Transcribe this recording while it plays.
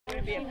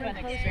would be a fun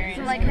experience.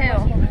 So like who?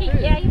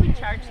 Yeah, he would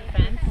charge the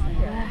fence.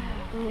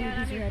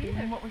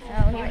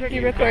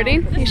 You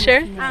recording? You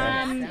sure?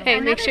 Hey,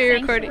 make sure you're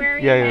recording.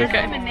 Yeah. Okay.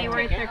 And they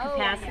were at their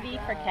capacity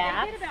for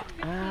cats,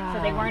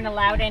 so they weren't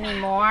allowed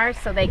anymore.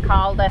 So they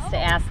called us to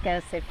ask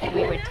us if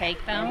we would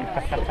take them.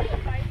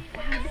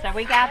 So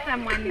we got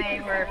them when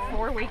they were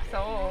 4 weeks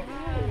old.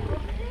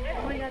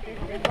 There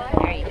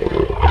you go.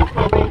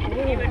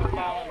 He would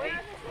follow me.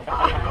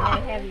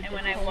 And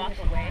when I walk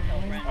away,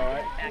 he'll run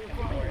back and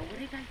forth.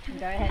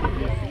 Go ahead and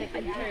just stick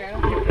it through.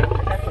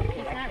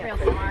 He's not real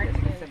smart, so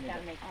he's got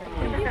to make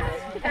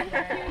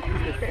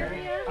sure.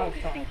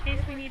 Just in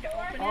case we need to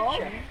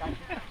open it.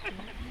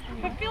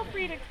 But feel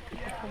free to.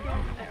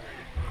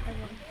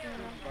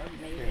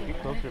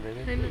 Get closer,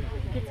 baby.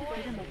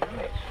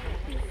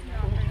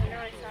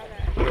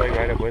 Like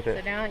right up with it.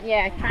 So don't,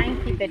 yeah, try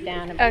and keep it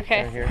down a bit.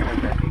 Okay. Right here.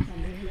 Okay.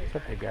 It's a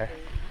big guy.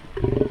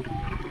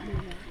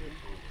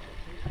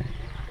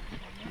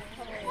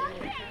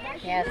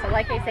 Yeah, so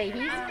like I say,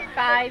 he's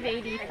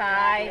 5'85",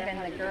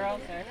 and the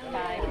girls are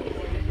 5'8".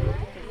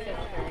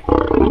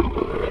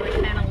 They were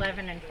 10,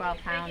 11, and 12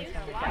 pounds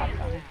when we got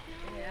them.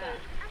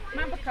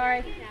 Come on,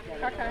 Bakari.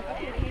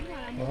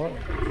 Oh.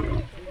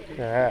 Look at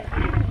that.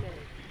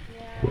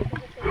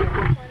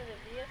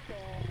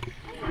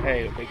 Hey,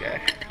 the big guy.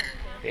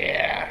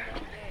 Yeah.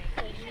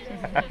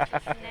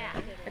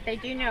 But they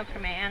do know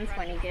commands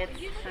when he gets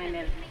kind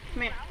of,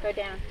 come here, go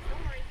down,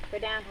 go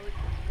down,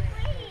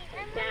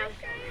 down,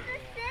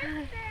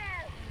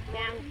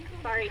 down,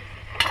 sorry,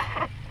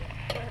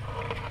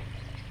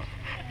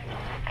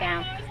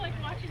 down.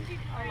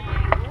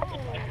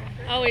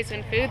 Always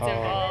when food's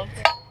involved.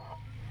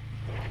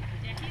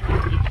 I'm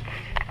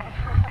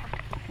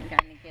going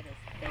to get his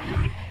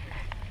face.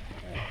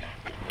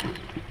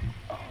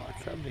 Oh,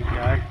 what's that big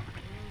guy?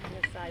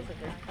 The size of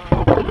his paw.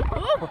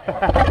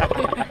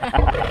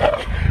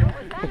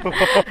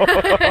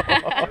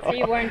 So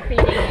you weren't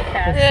feeding me,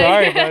 Cass.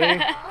 Sorry, buddy.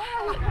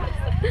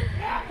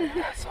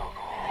 That's so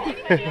cool.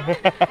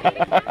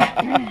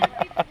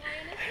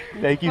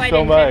 Thank you Quite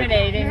so much.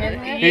 intimidating,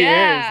 isn't he? He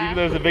is. Even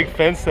though there's a big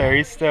fence there,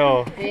 he's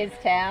still. His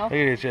tail. Look at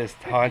it, just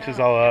haunches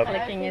all up.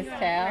 Flicking his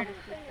tail.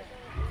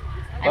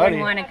 I Buddy.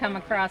 wouldn't want to come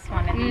across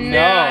one of these.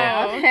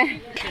 No.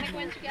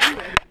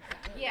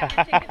 Yes.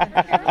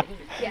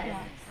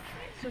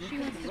 So she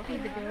wants to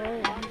feed the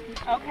girl.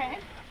 Okay.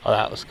 Oh,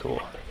 that was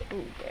cool.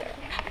 Yeah,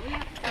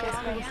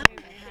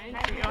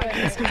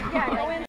 go in.